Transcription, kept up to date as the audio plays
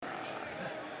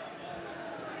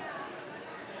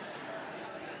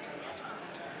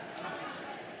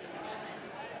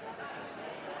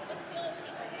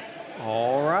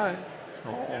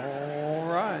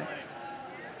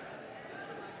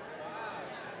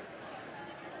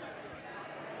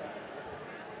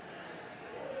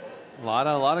A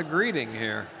lot of greeting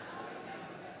here.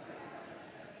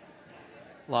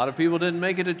 A lot of people didn't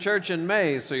make it to church in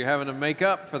May, so you're having to make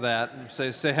up for that and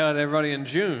say hi to everybody in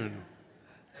June.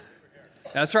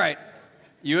 That's right.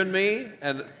 You and me,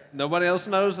 and nobody else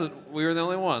knows that we were the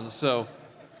only ones. So,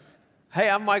 hey,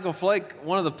 I'm Michael Flake,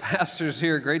 one of the pastors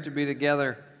here. Great to be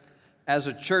together as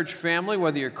a church family,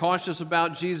 whether you're cautious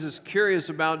about Jesus, curious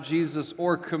about Jesus,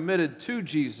 or committed to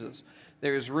Jesus.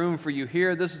 There is room for you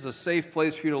here. This is a safe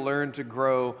place for you to learn, to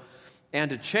grow, and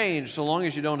to change. So long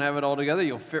as you don't have it all together,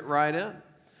 you'll fit right in.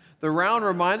 The round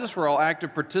reminds us we're all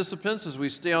active participants as we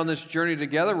stay on this journey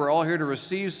together. We're all here to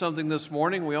receive something this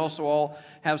morning. We also all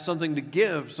have something to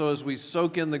give. So as we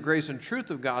soak in the grace and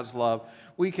truth of God's love,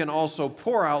 we can also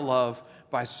pour out love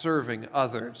by serving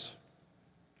others.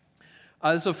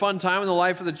 It's a fun time in the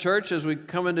life of the church. As we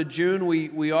come into June,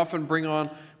 we often bring on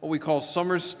what we call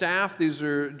summer staff. These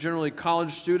are generally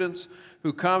college students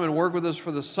who come and work with us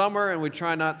for the summer, and we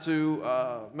try not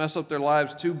to mess up their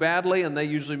lives too badly, and they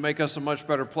usually make us a much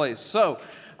better place. So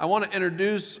I want to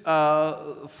introduce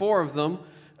 4 of them.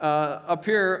 Up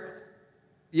here,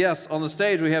 yes, on the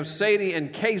stage, we have Sadie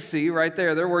and Casey right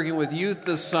there. They're working with youth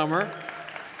this summer.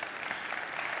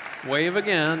 Wave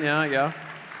again, yeah.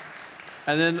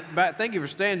 And then, thank you for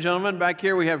staying, gentlemen. Back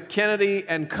here we have Kennedy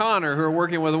and Connor who are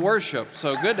working with worship.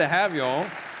 So good to have you all.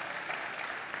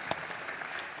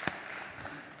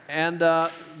 And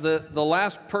the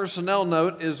last personnel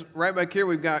note is right back here.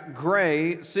 We've got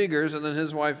Gray Seegers and then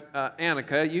his wife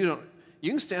Annika. You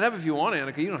can stand up if you want,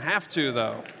 Annika. You don't have to,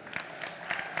 though.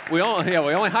 We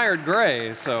only hired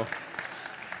Gray, so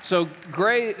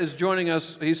Gray is joining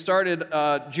us. He started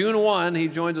June 1. He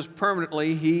joins us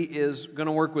permanently. He is going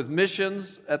to work with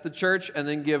missions at the church and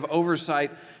then give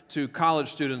oversight to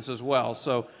college students as well.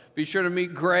 So be sure to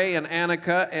meet Gray and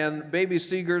Annika, and baby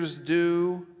Seegers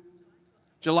due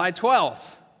July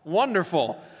 12th.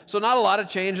 Wonderful. So not a lot of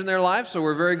change in their life, so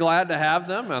we're very glad to have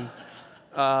them, and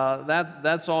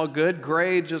that's all good.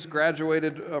 Gray just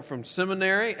graduated from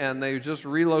seminary, and they just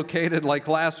relocated like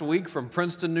last week from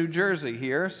Princeton, New Jersey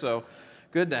here, so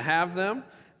good to have them,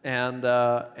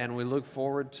 and we look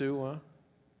forward to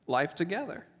life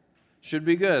together. Should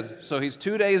be good. So he's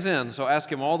 2 days in, so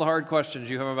ask him all the hard questions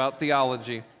you have about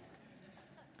theology.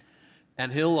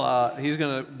 And he's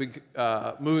going to be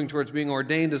moving towards being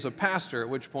ordained as a pastor, at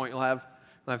which point you'll have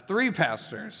 3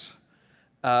 pastors.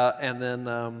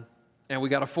 And we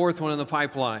got a 4th one in the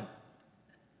pipeline.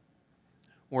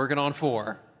 Working on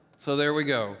 4. So there we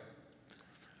go.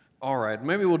 All right,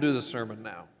 maybe we'll do the sermon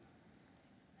now.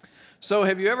 So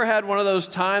have you ever had one of those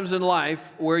times in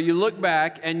life where you look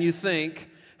back and you think,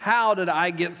 how did I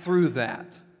get through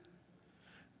that?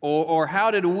 Or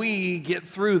how did we get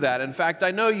through that? In fact,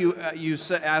 I know you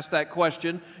ask that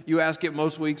question. You ask it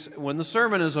most weeks when the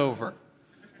sermon is over.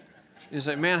 You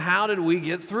say, man, how did we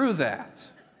get through that?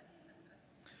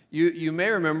 You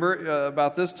may remember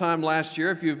about this time last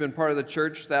year, if you've been part of the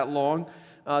church that long,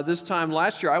 this time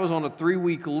last year I was on a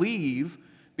 3-week leave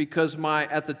because my,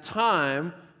 at the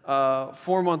time,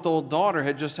 4-month-old daughter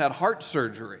had just had heart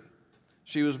surgery.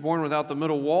 She was born without the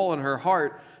middle wall in her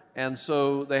heart, and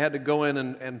so they had to go in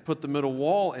and put the middle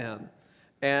wall in.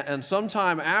 And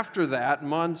sometime after that,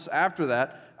 months after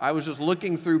that, I was just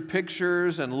looking through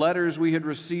pictures and letters we had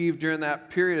received during that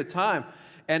period of time.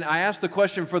 And I asked the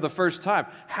question for the first time,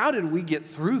 how did we get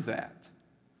through that?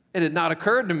 It had not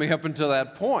occurred to me up until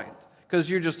that point, because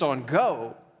you're just on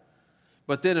go.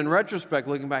 But then in retrospect,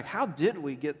 looking back, how did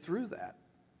we get through that?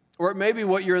 Or it may be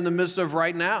what you're in the midst of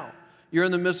right now. You're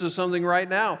in the midst of something right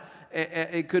now.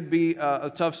 It could be a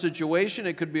tough situation.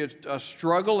 It could be a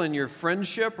struggle in your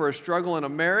friendship or a struggle in a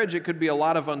marriage. It could be a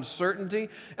lot of uncertainty.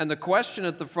 And the question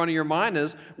at the front of your mind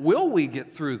is, will we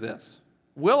get through this?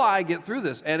 Will I get through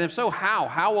this? And if so, how?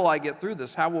 How will I get through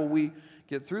this? How will we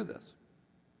get through this?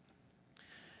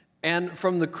 And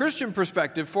from the Christian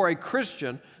perspective, for a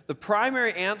Christian, the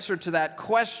primary answer to that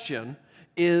question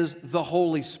is the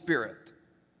Holy Spirit.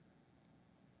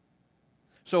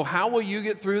 So how will you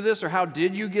get through this, or how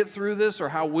did you get through this, or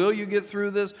how will you get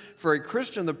through this? For a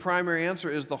Christian, the primary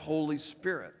answer is the Holy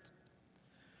Spirit.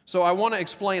 So I want to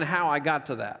explain how I got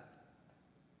to that.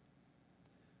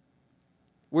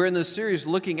 We're in this series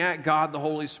looking at God, the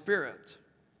Holy Spirit.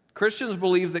 Christians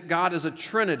believe that God is a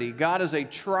Trinity. God is a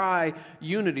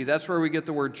tri-unity. That's where we get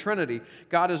the word Trinity.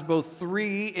 God is both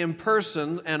 3 in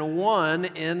person and 1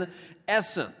 in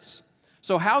essence.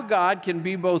 So how God can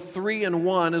be both three and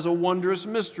one is a wondrous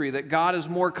mystery, that God is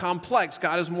more complex,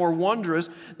 God is more wondrous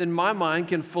than my mind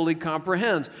can fully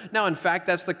comprehend. Now, in fact,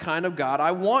 that's the kind of God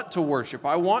I want to worship.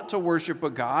 I want to worship a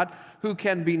God who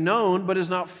can be known but is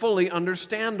not fully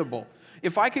understandable.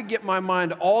 If I could get my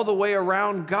mind all the way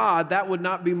around God, that would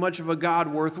not be much of a God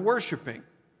worth worshiping.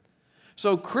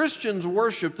 So Christians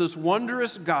worship this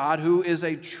wondrous God who is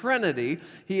a Trinity.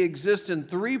 He exists in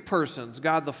three persons: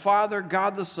 God the Father,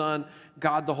 God the Son,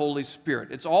 God the Holy Spirit.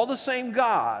 It's all the same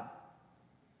God,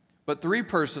 but three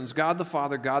persons: God the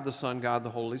Father, God the Son, God the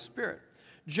Holy Spirit.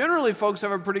 Generally, folks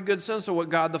have a pretty good sense of what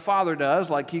God the Father does,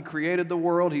 like He created the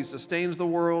world, He sustains the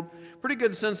world. Pretty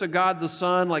good sense of God the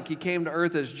Son, like He came to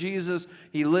earth as Jesus.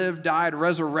 He lived, died,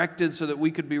 resurrected so that we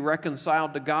could be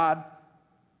reconciled to God.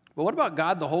 But what about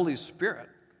God the Holy Spirit?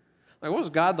 Like, what does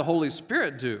God the Holy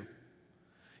Spirit do?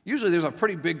 Usually there's a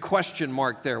pretty big question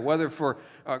mark there, whether for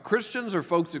Christians or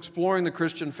folks exploring the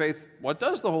Christian faith. What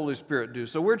does the Holy Spirit do?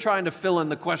 So we're trying to fill in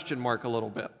the question mark a little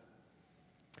bit.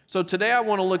 So today I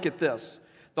want to look at this.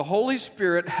 The Holy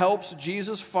Spirit helps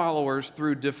Jesus' followers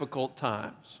through difficult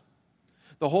times.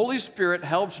 The Holy Spirit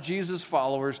helps Jesus'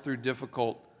 followers through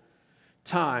difficult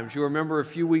times. You remember a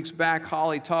few weeks back,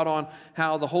 Holly taught on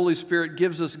how the Holy Spirit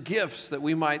gives us gifts that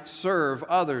we might serve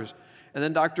others. And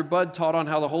then Dr. Bud taught on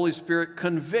how the Holy Spirit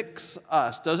convicts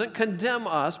us, doesn't condemn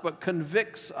us, but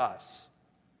convicts us.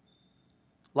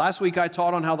 Last week I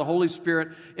taught on how the Holy Spirit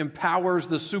empowers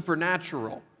the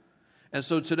supernatural. And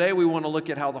so today we want to look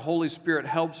at how the Holy Spirit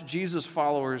helps Jesus'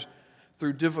 followers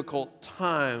through difficult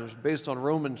times based on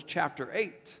Romans chapter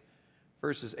 8.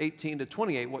 Verses 18 to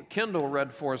 28, what Kendall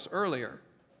read for us earlier.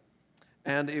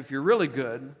 And if you're really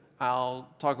good, I'll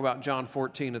talk about John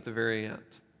 14 at the very end.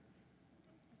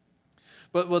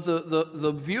 But what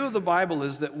the view of the Bible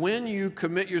is that when you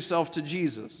commit yourself to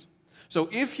Jesus, so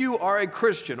if you are a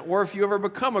Christian, or if you ever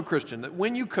become a Christian, that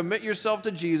when you commit yourself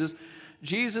to Jesus,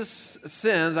 Jesus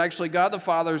sends, actually God the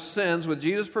Father sends, with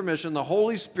Jesus' permission, the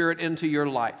Holy Spirit into your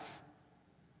life.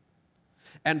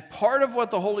 And part of what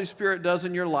the Holy Spirit does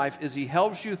in your life is He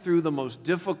helps you through the most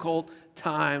difficult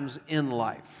times in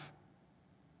life.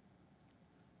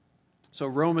 So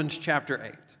Romans chapter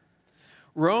 8.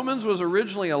 Romans was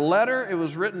originally a letter. It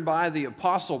was written by the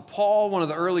Apostle Paul, one of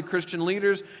the early Christian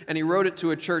leaders, and he wrote it to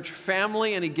a church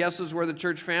family. Any guesses where the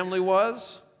church family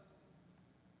was?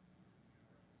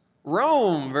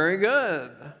 Rome. Very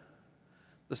good.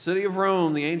 The city of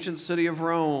Rome, the ancient city of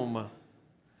Rome.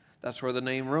 That's where the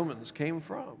name Romans came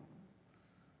from.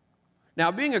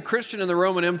 Now, being a Christian in the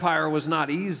Roman Empire was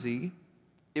not easy.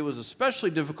 It was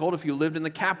especially difficult if you lived in the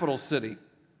capital city.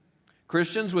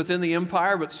 Christians within the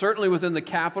empire, but certainly within the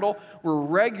capital, were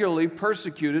regularly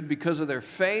persecuted because of their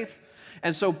faith.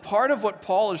 And so part of what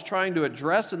Paul is trying to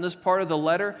address in this part of the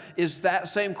letter is that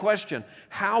same question: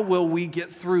 how will we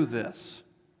get through this?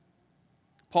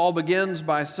 Paul begins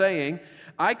by saying,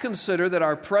 I consider that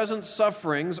our present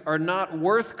sufferings are not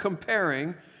worth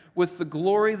comparing with the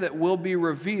glory that will be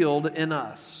revealed in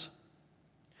us.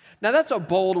 Now that's a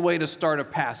bold way to start a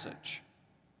passage.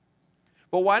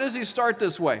 But why does he start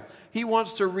this way? He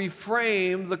wants to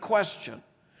reframe the question.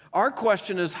 Our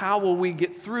question is, how will we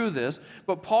get through this?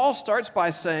 But Paul starts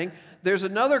by saying, there's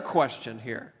another question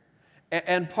here.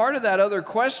 And part of that other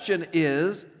question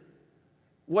is,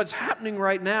 what's happening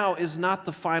right now is not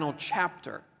the final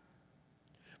chapter.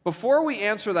 Before we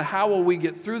answer the how will we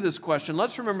get through this question,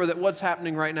 let's remember that what's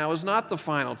happening right now is not the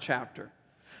final chapter.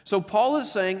 So Paul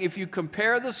is saying, if you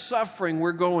compare the suffering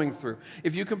we're going through,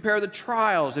 if you compare the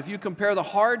trials, if you compare the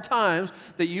hard times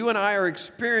that you and I are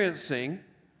experiencing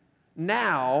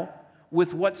now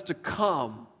with what's to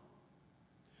come,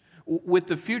 with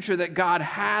the future that God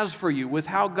has for you, with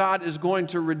how God is going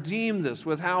to redeem this,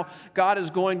 with how God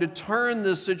is going to turn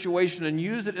this situation and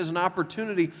use it as an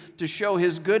opportunity to show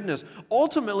His goodness.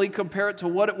 Ultimately, compare it to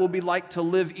what it will be like to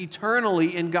live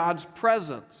eternally in God's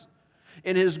presence,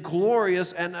 in His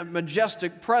glorious and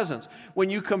majestic presence. When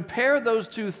you compare those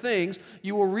two things,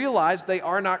 you will realize they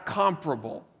are not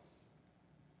comparable.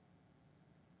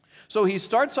 So he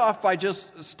starts off by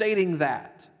just stating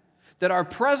that our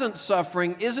present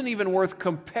suffering isn't even worth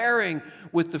comparing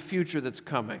with the future that's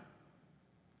coming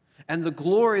and the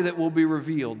glory that will be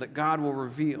revealed, that God will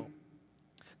reveal.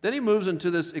 Then he moves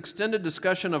into this extended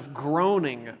discussion of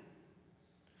groaning.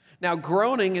 Now,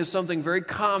 groaning is something very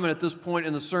common at this point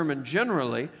in the sermon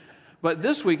generally, but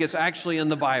this week it's actually in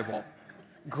the Bible.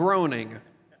 Groaning.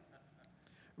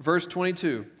 Verse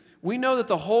 22, we know that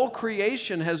the whole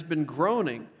creation has been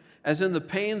groaning as in the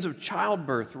pains of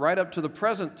childbirth, right up to the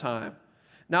present time.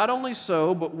 Not only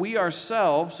so, but we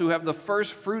ourselves, who have the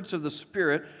first fruits of the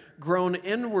Spirit, groan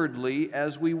inwardly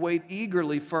as we wait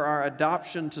eagerly for our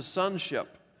adoption to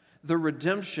sonship, the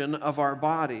redemption of our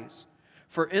bodies.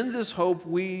 For in this hope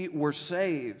we were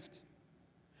saved.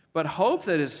 But hope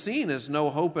that is seen is no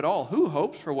hope at all. Who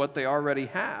hopes for what they already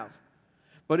have?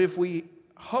 But if we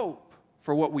hope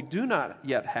for what we do not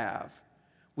yet have,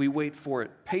 we wait for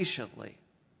it patiently.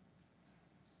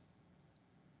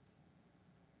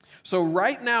 So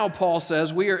right now, Paul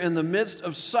says, we are in the midst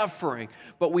of suffering,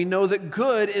 but we know that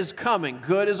good is coming.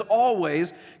 Good is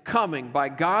always coming. By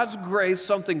God's grace,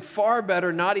 something far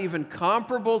better, not even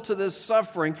comparable to this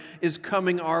suffering, is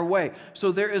coming our way.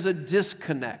 So there is a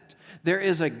disconnect. There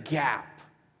is a gap.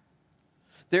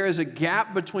 There is a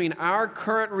gap between our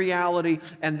current reality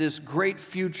and this great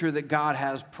future that God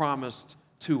has promised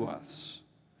to us.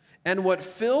 And what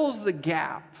fills the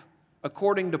gap,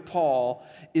 according to Paul,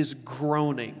 is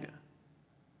groaning.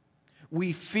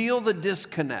 We feel the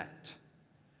disconnect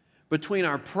between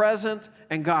our present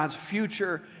and God's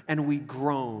future, and we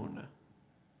groan.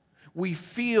 We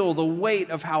feel the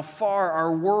weight of how far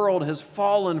our world has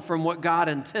fallen from what God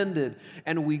intended,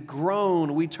 and we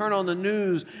groan. We turn on the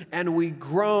news and we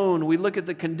groan. We look at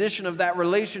the condition of that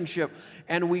relationship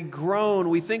and we groan.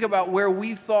 We think about where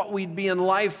we thought we'd be in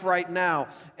life right now,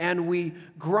 and we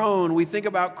groan. We think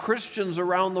about Christians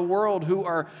around the world who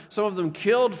are, some of them,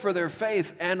 killed for their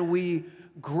faith, and we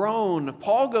groan.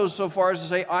 Paul goes so far as to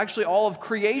say, actually, all of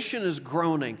creation is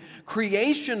groaning.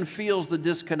 Creation feels the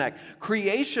disconnect.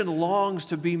 Creation longs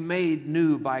to be made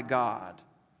new by God.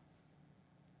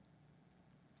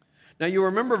 Now, you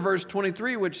remember verse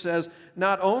 23, which says,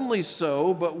 not only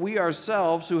so, but we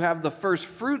ourselves who have the first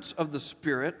fruits of the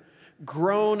Spirit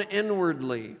groan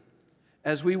inwardly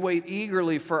as we wait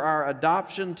eagerly for our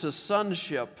adoption to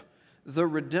sonship, the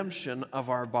redemption of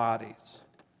our bodies.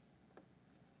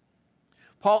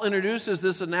 Paul introduces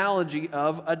this analogy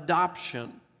of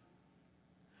adoption.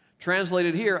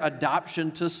 Translated here,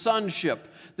 adoption to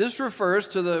sonship. This refers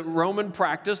to the Roman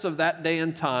practice of that day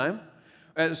and time,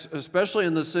 especially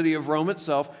in the city of Rome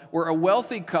itself, where a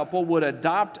wealthy couple would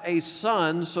adopt a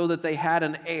son so that they had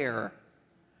an heir,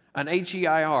 an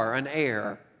H-E-I-R, an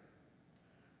heir.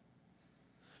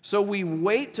 So we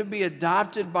wait to be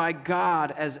adopted by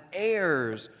God as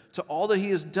heirs to all that He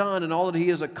has done and all that He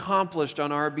has accomplished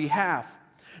on our behalf.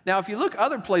 Now, if you look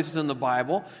other places in the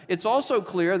Bible, it's also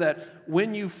clear that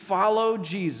when you follow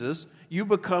Jesus, you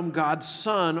become God's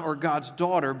son or God's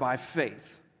daughter by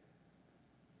faith.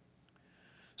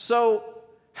 So,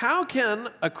 how can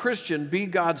a Christian be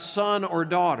God's son or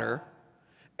daughter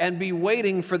and be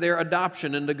waiting for their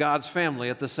adoption into God's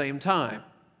family at the same time?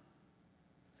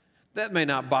 That may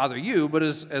not bother you, but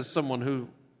as someone who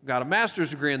got a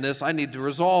master's degree in this, I need to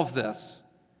resolve this.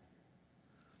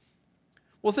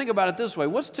 Well, think about it this way.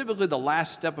 What's typically the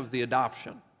last step of the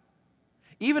adoption?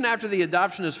 Even after the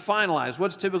adoption is finalized,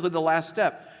 what's typically the last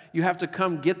step? You have to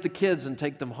come get the kids and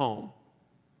take them home.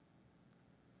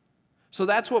 So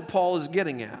that's what Paul is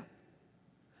getting at.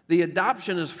 The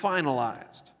adoption is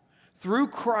finalized. Through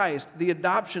Christ, the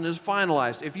adoption is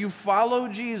finalized. If you follow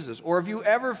Jesus, or if you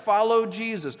ever follow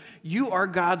Jesus, you are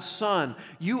God's son.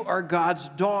 You are God's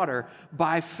daughter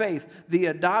by faith. The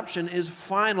adoption is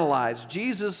finalized.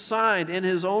 Jesus signed in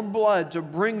His own blood to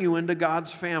bring you into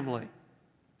God's family.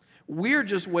 We're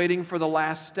just waiting for the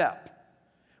last step.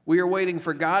 We are waiting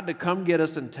for God to come get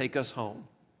us and take us home,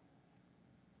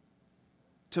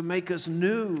 to make us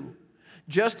new,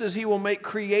 just as He will make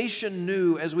creation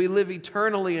new as we live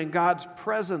eternally in God's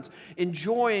presence,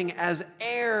 enjoying as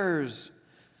heirs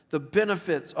the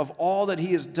benefits of all that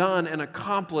He has done and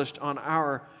accomplished on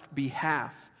our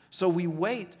behalf. So we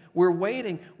wait. We're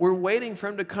waiting for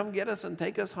Him to come get us and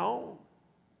take us home.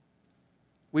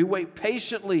 We wait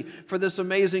patiently for this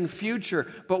amazing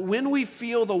future. But when we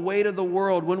feel the weight of the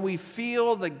world, when we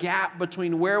feel the gap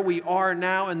between where we are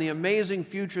now and the amazing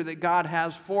future that God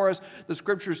has for us, the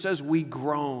Scripture says we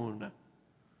groan.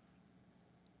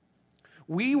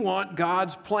 We want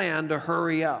God's plan to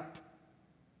hurry up.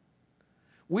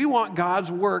 We want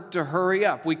God's work to hurry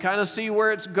up. We kind of see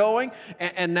where it's going,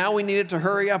 and now we need it to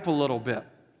hurry up a little bit.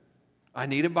 I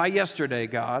need it by yesterday,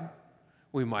 God,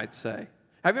 we might say.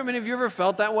 Have any of you ever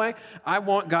felt that way? I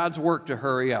want God's work to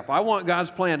hurry up. I want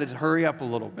God's plan to hurry up a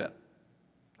little bit.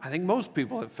 I think most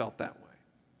people have felt that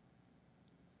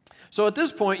way. So at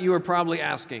this point, you are probably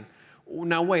asking,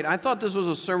 now wait, I thought this was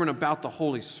a sermon about the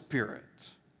Holy Spirit.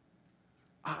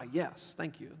 Ah, yes,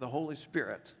 thank you, the Holy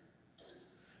Spirit.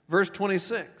 Verse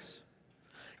 26,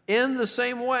 in the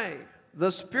same way, the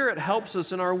Spirit helps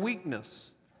us in our weakness.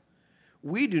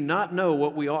 We do not know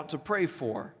what we ought to pray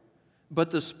for, but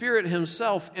the Spirit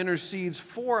Himself intercedes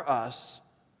for us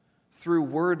through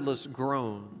wordless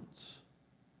groans.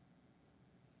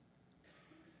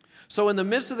 So in the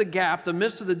midst of the gap, the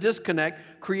midst of the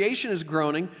disconnect, creation is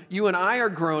groaning, you and I are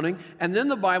groaning, and then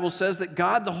the Bible says that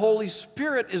God, the Holy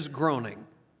Spirit, is groaning.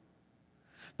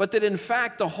 But that in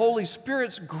fact, the Holy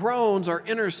Spirit's groans are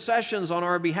intercessions on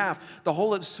our behalf. The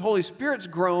Holy Spirit's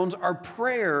groans are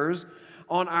prayers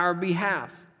on our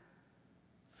behalf.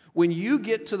 When you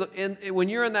get to when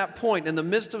you're in that point, in the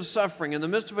midst of suffering, in the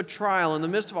midst of a trial, in the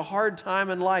midst of a hard time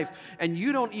in life, and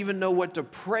you don't even know what to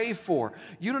pray for,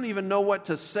 you don't even know what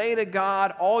to say to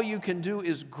God, all you can do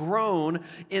is groan.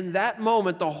 In that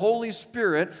moment, the Holy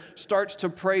Spirit starts to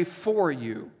pray for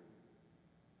you.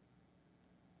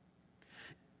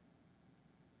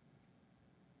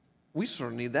 We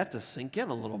sort of need that to sink in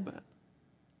a little bit.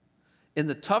 In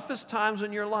the toughest times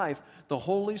in your life, the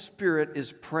Holy Spirit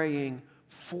is praying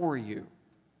for you.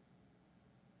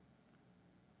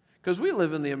 Because we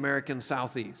live in the American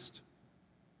Southeast.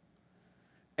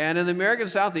 And in the American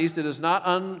Southeast, it is not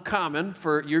uncommon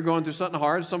for you're going through something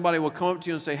hard, somebody will come up to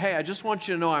you and say, hey, I just want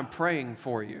you to know I'm praying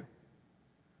for you.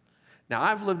 Now,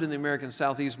 I've lived in the American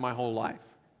Southeast my whole life.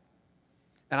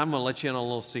 And I'm going to let you in on a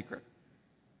little secret.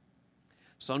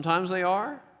 Sometimes they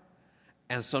are,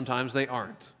 and sometimes they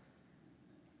aren't.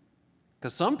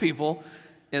 Because some people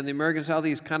in the American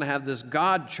Southeast kind of have this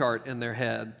God chart in their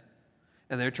head,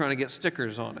 and they're trying to get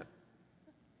stickers on it.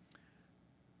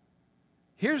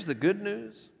 Here's the good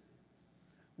news.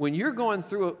 When you're going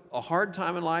through a hard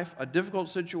time in life, a difficult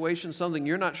situation, something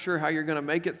you're not sure how you're going to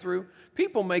make it through,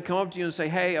 people may come up to you and say,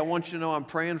 hey, I want you to know I'm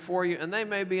praying for you, and they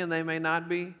may be and they may not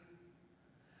be.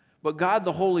 But God,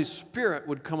 the Holy Spirit,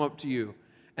 would come up to you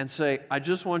and say, I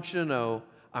just want you to know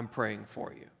I'm praying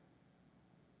for you.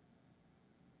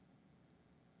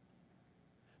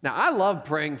 Now, I love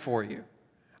praying for you.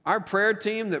 Our prayer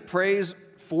team that prays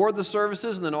for the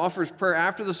services and then offers prayer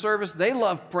after the service, they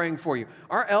love praying for you.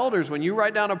 Our elders, when you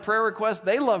write down a prayer request,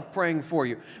 they love praying for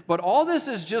you. But all this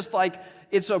is just like,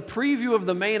 it's a preview of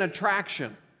the main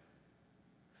attraction.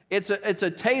 It's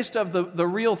a taste of the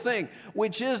real thing,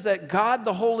 which is that God,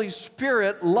 the Holy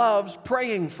Spirit, loves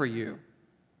praying for you.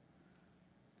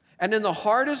 And in the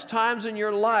hardest times in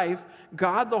your life,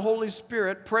 God, the Holy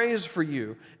Spirit, prays for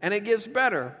you. And it gets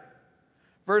better.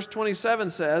 Verse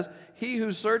 27 says, he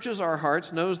who searches our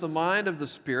hearts knows the mind of the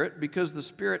Spirit, because the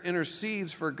Spirit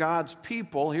intercedes for God's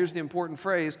people, here's the important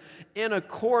phrase, in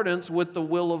accordance with the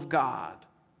will of God.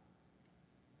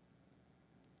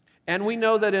 And we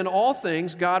know that in all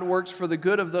things, God works for the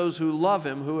good of those who love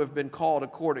Him, who have been called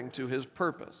according to His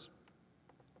purpose.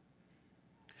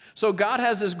 So God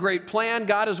has this great plan.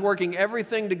 God is working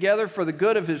everything together for the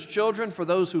good of His children, for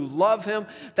those who love Him.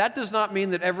 That does not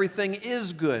mean that everything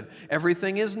is good.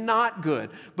 Everything is not good.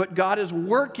 But God is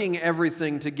working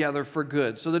everything together for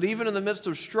good, so that even in the midst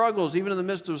of struggles, even in the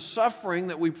midst of suffering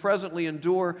that we presently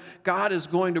endure, God is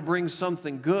going to bring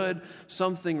something good,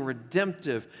 something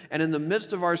redemptive. And in the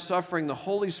midst of our suffering, the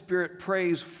Holy Spirit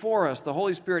prays for us. The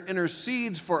Holy Spirit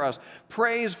intercedes for us,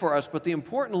 prays for us. But the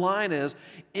important line is,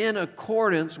 in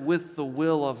accordance with the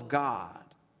will of God.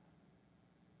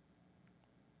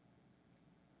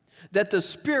 That the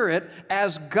Spirit,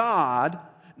 as God,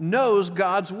 knows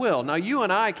God's will. Now, you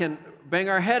and I can bang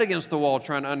our head against the wall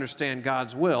trying to understand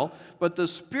God's will, but the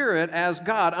Spirit, as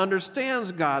God,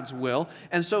 understands God's will,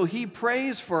 and so He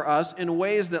prays for us in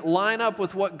ways that line up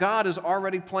with what God is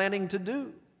already planning to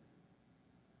do.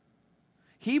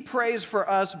 He prays for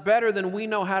us better than we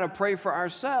know how to pray for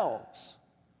ourselves.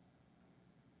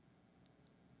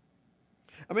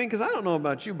 I mean, because I don't know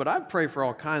about you, but I pray for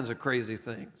all kinds of crazy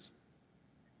things.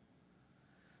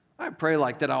 I pray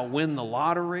like that I'll win the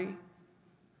lottery.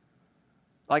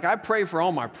 Like I pray for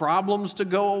all my problems to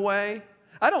go away.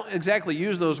 I don't exactly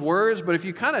use those words, but if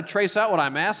you kind of trace out what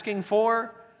I'm asking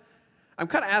for, I'm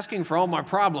kind of asking for all my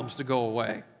problems to go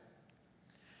away.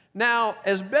 Now,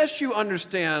 as best you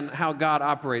understand how God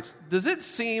operates, does it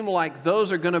seem like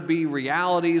those are going to be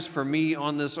realities for me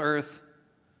on this earth?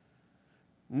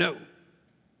 No.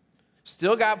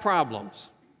 Still got problems.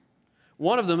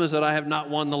 One of them is that I have not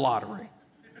won the lottery.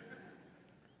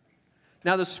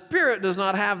 Now, the Spirit does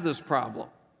not have this problem,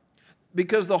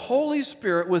 because the Holy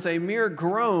Spirit, with a mere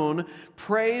groan,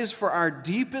 prays for our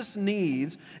deepest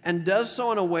needs and does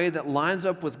so in a way that lines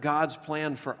up with God's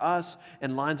plan for us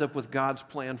and lines up with God's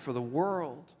plan for the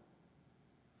world.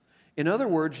 In other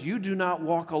words, you do not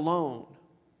walk alone.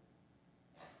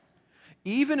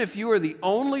 Even if you are the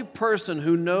only person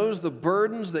who knows the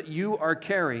burdens that you are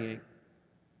carrying,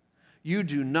 you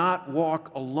do not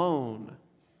walk alone,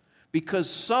 because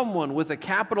someone with a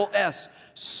capital S,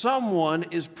 someone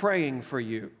is praying for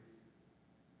you.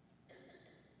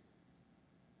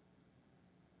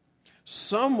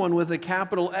 Someone with a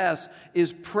capital S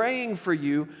is praying for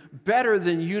you better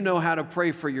than you know how to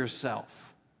pray for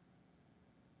yourself.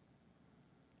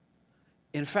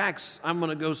 In fact, I'm going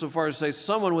to go so far as to say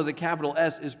someone with a capital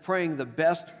S is praying the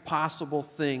best possible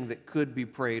thing that could be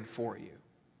prayed for you.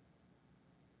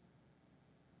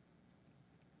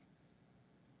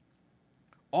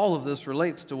 All of this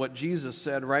relates to what Jesus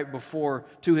said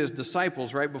to his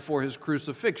disciples right before his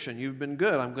crucifixion. You've been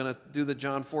good. I'm going to do the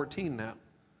John 14 now.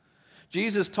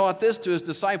 Jesus taught this to his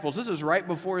disciples. This is right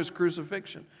before his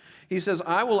crucifixion. He says,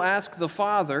 I will ask the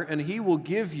Father, and he will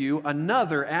give you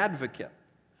another advocate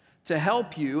to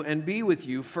help you and be with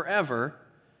you forever,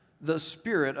 the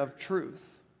Spirit of truth.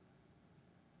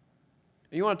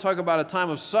 And you want to talk about a time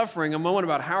of suffering, a moment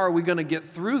about how are we going to get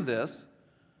through this?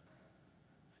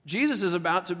 Jesus is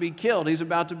about to be killed. He's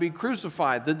about to be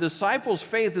crucified. The disciples'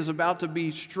 faith is about to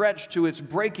be stretched to its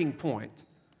breaking point.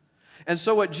 And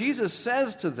so what Jesus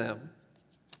says to them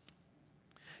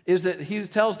is that he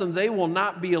tells them they will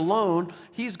not be alone.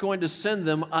 He's going to send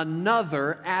them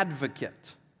another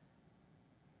advocate.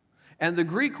 And the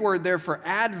Greek word there for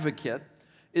advocate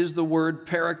is the word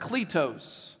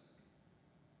parakletos.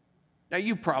 Now,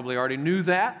 you probably already knew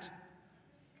that,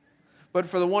 but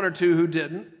for the one or two who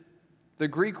didn't, the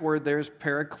Greek word there is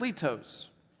parakletos.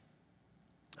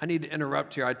 I need to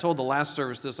interrupt here. I told the last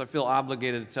service this. I feel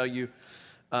obligated to tell you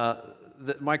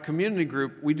that my community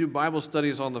group, we do Bible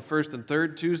studies on the first and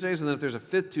third Tuesdays, and then if there's a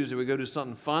fifth Tuesday, we go do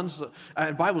something fun.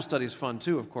 And Bible study is fun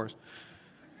too, of course.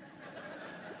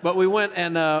 But we went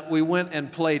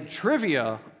and played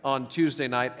trivia on Tuesday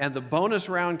night, and the bonus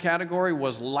round category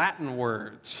was Latin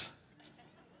words.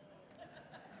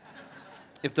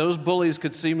 If those bullies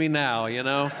could see me now, you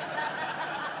know.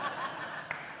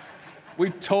 We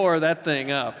tore that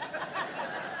thing up.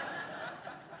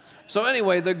 So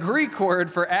anyway, the Greek word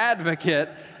for advocate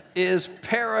is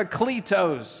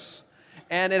parakletos,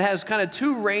 and it has kind of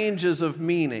two ranges of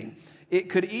meaning. It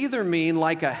could either mean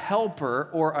like a helper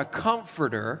or a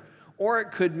comforter, or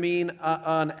it could mean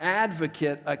an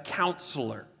advocate, a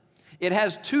counselor. It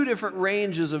has two different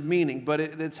ranges of meaning, but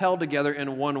it's held together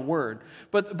in one word.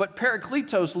 But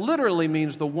parakletos literally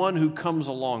means the one who comes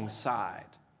alongside.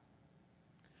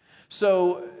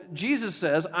 So Jesus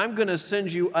says, I'm going to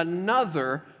send you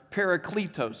another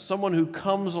parakletos, someone who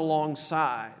comes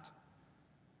alongside.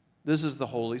 This is the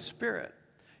Holy Spirit.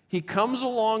 He comes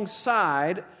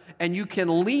alongside, and you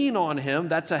can lean on him.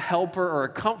 That's a helper or a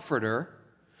comforter.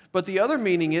 But the other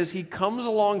meaning is he comes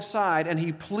alongside and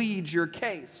he pleads your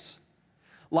case.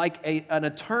 Like an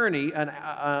attorney, an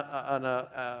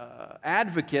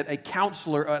advocate, a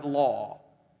counselor at law.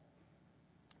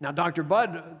 Now, Dr.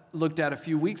 Budd looked at a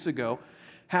few weeks ago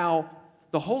how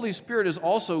the Holy Spirit is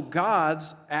also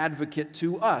God's advocate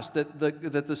to us, that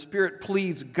the Spirit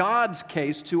pleads God's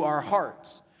case to our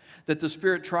hearts, that the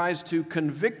Spirit tries to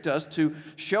convict us, to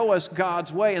show us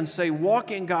God's way and say, walk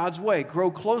in God's way,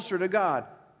 grow closer to God.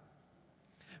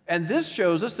 And this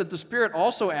shows us that the Spirit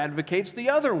also advocates the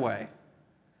other way,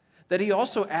 that he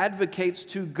also advocates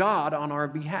to God on our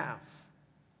behalf.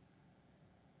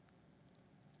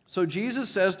 So Jesus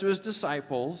says to his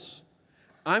disciples,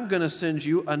 I'm going to send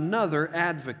you another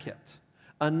advocate,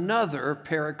 another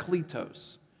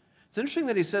parakletos. It's interesting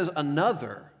that he says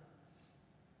another.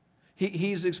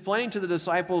 He's explaining to the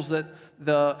disciples that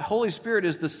the Holy Spirit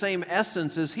is the same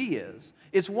essence as he is.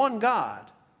 It's one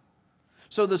God.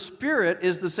 So the Spirit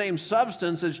is the same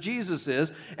substance as Jesus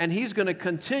is, and he's going to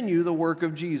continue the work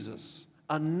of Jesus.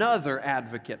 Another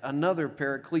advocate, another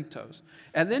parakletos.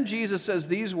 And then Jesus says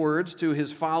these words to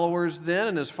his followers then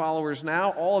and his followers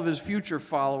now, all of his future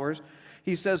followers.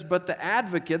 He says, but the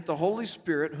advocate, the Holy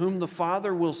Spirit, whom the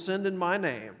Father will send in my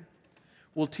name,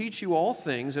 will teach you all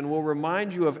things and will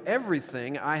remind you of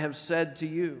everything I have said to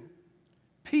you.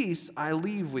 Peace I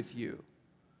leave with you.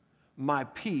 My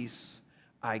peace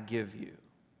I give you.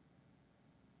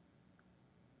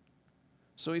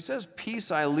 So he says, peace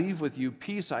I leave with you,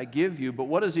 peace I give you, but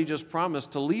what does he just promise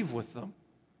to leave with them?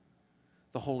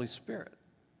 The Holy Spirit.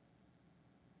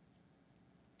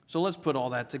 So let's put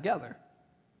all that together.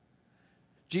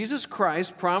 Jesus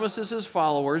Christ promises his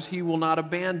followers he will not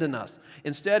abandon us.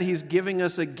 Instead, he's giving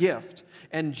us a gift.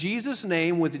 And Jesus'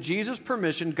 name, with Jesus'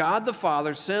 permission, God the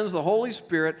Father sends the Holy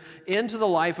Spirit into the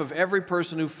life of every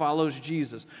person who follows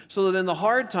Jesus. So that in the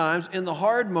hard times, in the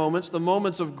hard moments, the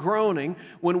moments of groaning,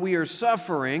 when we are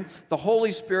suffering, the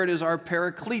Holy Spirit is our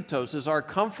parakletos, is our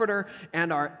comforter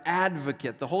and our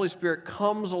advocate. The Holy Spirit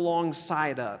comes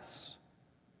alongside us.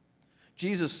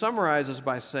 Jesus summarizes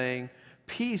by saying,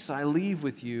 peace I leave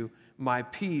with you, my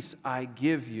peace I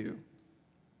give you.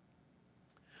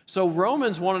 So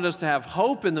Romans wanted us to have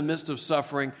hope in the midst of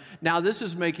suffering. Now this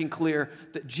is making clear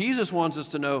that Jesus wants us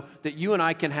to know that you and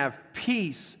I can have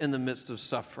peace in the midst of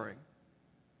suffering.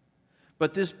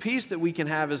 But this peace that we can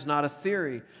have is not a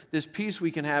theory. This peace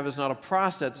we can have is not a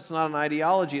process. It's not an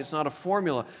ideology. It's not a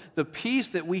formula. The peace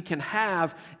that we can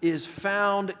have is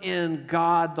found in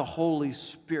God the Holy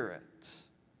Spirit.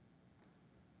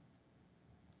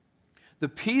 The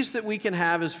peace that we can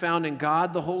have is found in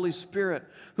God the Holy Spirit,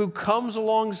 who comes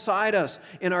alongside us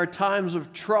in our times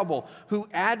of trouble, who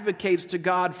advocates to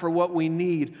God for what we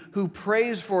need, who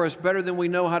prays for us better than we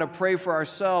know how to pray for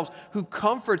ourselves, who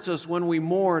comforts us when we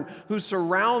mourn, who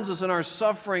surrounds us in our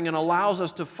suffering and allows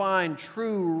us to find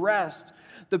true rest.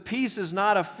 The peace is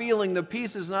not a feeling. The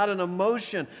peace is not an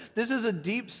emotion. This is a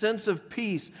deep sense of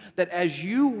peace that as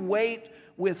you wait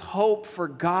with hope for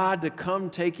God to come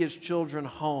take His children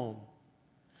home,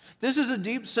 this is a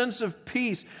deep sense of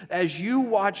peace as you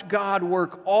watch God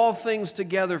work all things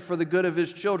together for the good of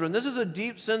His children. This is a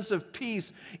deep sense of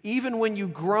peace even when you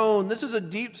groan. This is a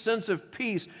deep sense of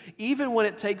peace even when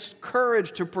it takes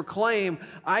courage to proclaim,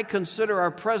 I consider our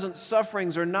present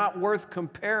sufferings are not worth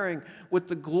comparing with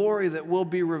the glory that will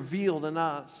be revealed in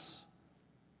us.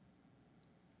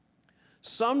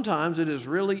 Sometimes it is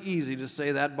really easy to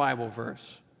say that Bible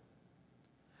verse.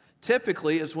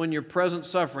 Typically, it's when your present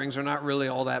sufferings are not really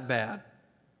all that bad.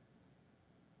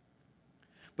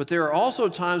 But there are also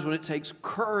times when it takes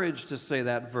courage to say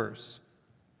that verse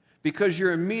because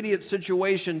your immediate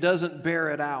situation doesn't bear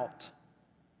it out.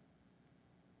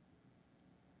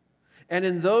 And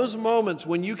in those moments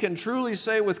when you can truly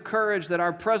say with courage that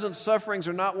our present sufferings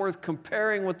are not worth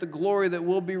comparing with the glory that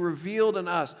will be revealed in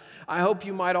us, I hope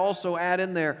you might also add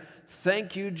in there,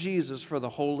 thank you, Jesus, for the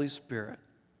Holy Spirit,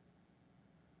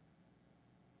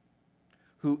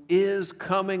 who is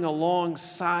coming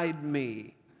alongside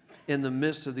me in the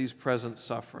midst of these present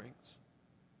sufferings.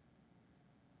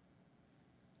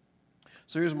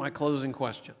 So here's my closing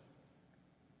question.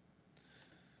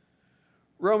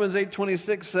 Romans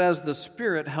 8:26 says, the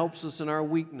Spirit helps us in our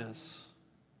weakness.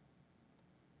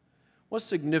 What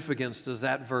significance does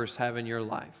that verse have in your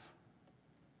life?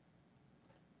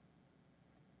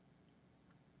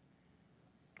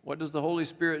 What does the Holy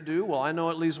Spirit do? Well, I know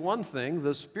at least one thing.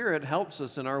 The Spirit helps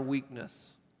us in our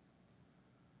weakness.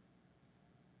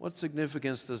 What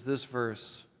significance does this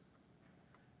verse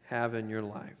have in your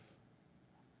life?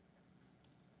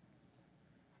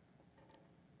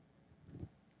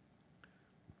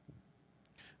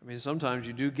 I mean, sometimes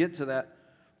you do get to that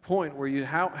point where you,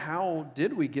 how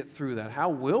did we get through that? How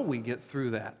will we get through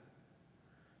that?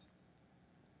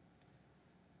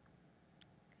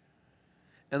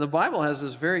 And the Bible has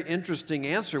this very interesting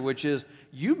answer, which is,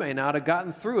 you may not have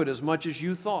gotten through it as much as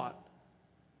you thought.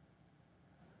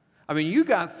 I mean, you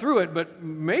got through it, but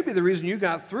maybe the reason you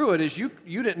got through it is you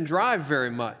didn't drive very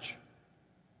much.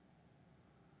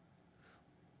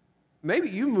 Maybe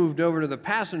you moved over to the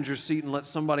passenger seat and let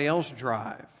somebody else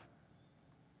drive.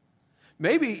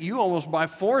 Maybe you almost by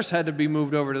force had to be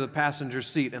moved over to the passenger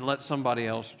seat and let somebody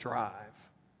else drive.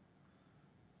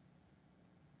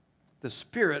 The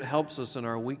Spirit helps us in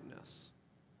our weakness.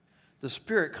 The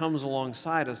Spirit comes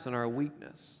alongside us in our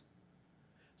weakness.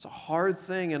 It's a hard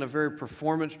thing in a very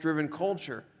performance-driven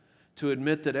culture to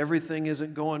admit that everything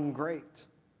isn't going great.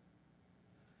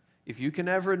 If you can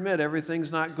ever admit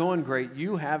everything's not going great,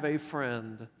 you have a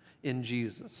friend in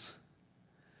Jesus.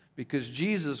 Because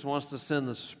Jesus wants to send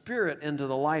the Spirit into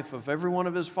the life of every one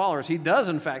of His followers. He does,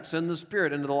 in fact, send the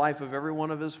Spirit into the life of every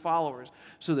one of His followers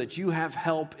so that you have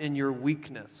help in your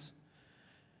weakness.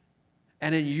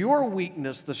 And in your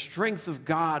weakness, the strength of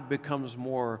God becomes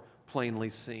more plainly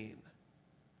seen.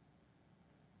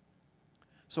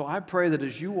 So I pray that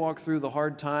as you walk through the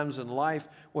hard times in life,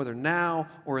 whether now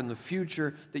or in the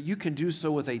future, that you can do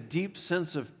so with a deep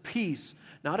sense of peace,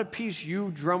 not a peace you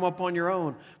drum up on your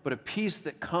own, but a peace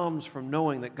that comes from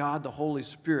knowing that God, the Holy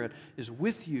Spirit, is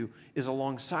with you, is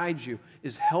alongside you,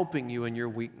 is helping you in your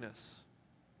weakness.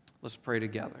 Let's pray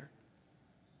together.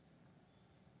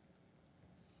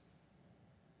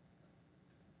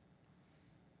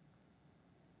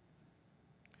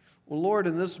 Well, Lord,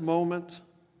 in this moment,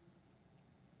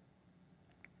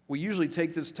 we usually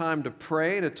take this time to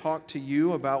pray, to talk to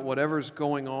you about whatever's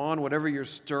going on, whatever you're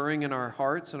stirring in our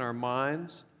hearts and our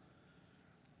minds.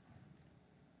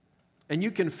 And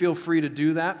you can feel free to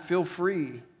do that. Feel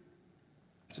free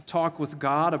to talk with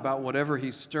God about whatever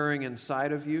He's stirring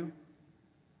inside of you.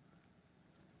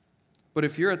 But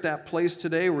if you're at that place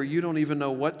today where you don't even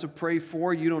know what to pray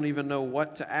for, you don't even know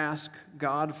what to ask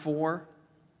God for,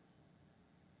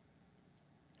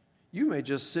 you may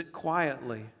just sit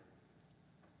quietly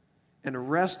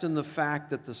and rest in the fact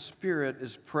that the Spirit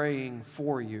is praying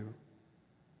for you.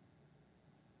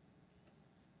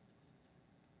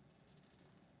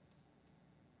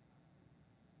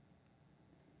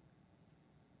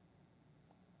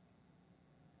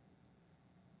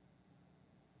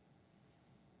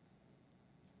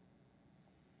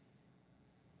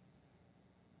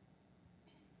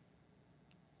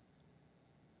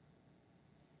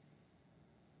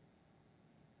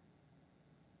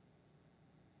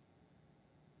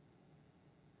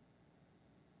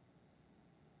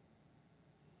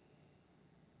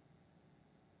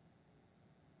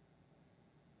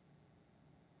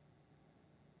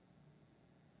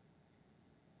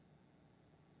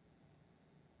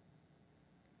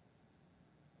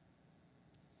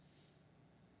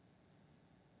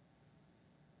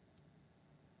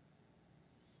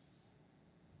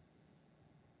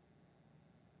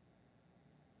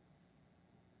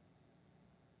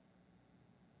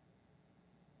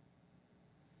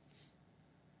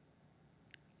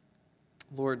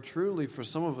 Lord, truly for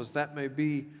some of us that may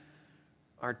be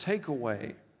our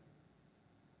takeaway,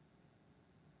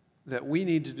 that we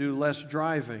need to do less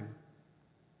driving,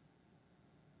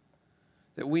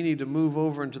 that we need to move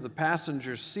over into the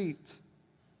passenger seat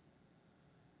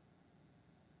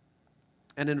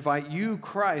and invite you,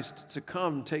 Christ, to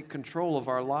come take control of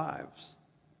our lives.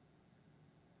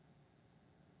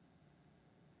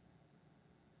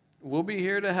 We'll be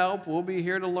here to help, we'll be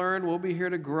here to learn, we'll be here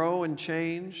to grow and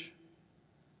change.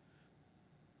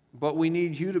 But we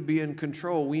need you to be in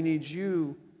control. We need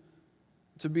you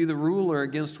to be the ruler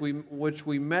against which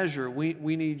we measure. We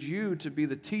need you to be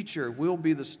the teacher. We'll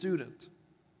be the student.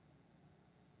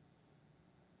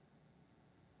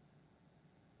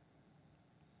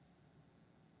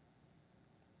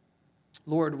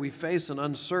 Lord, we face an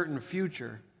uncertain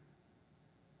future.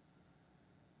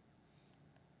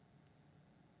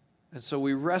 And so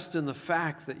we rest in the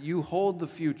fact that you hold the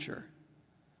future.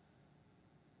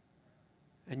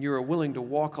 And you are willing to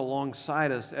walk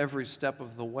alongside us every step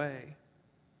of the way.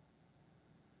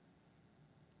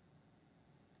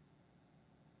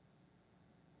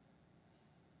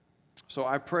 So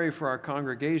I pray for our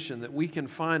congregation that we can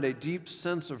find a deep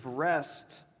sense of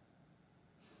rest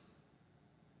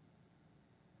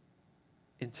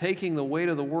in taking the weight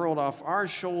of the world off our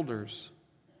shoulders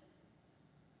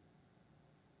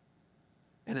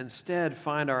and instead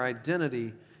find our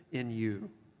identity in you.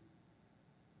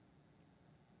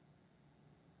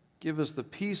 Give us the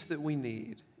peace that we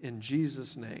need. In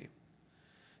Jesus' name,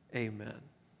 amen.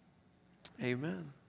 Amen.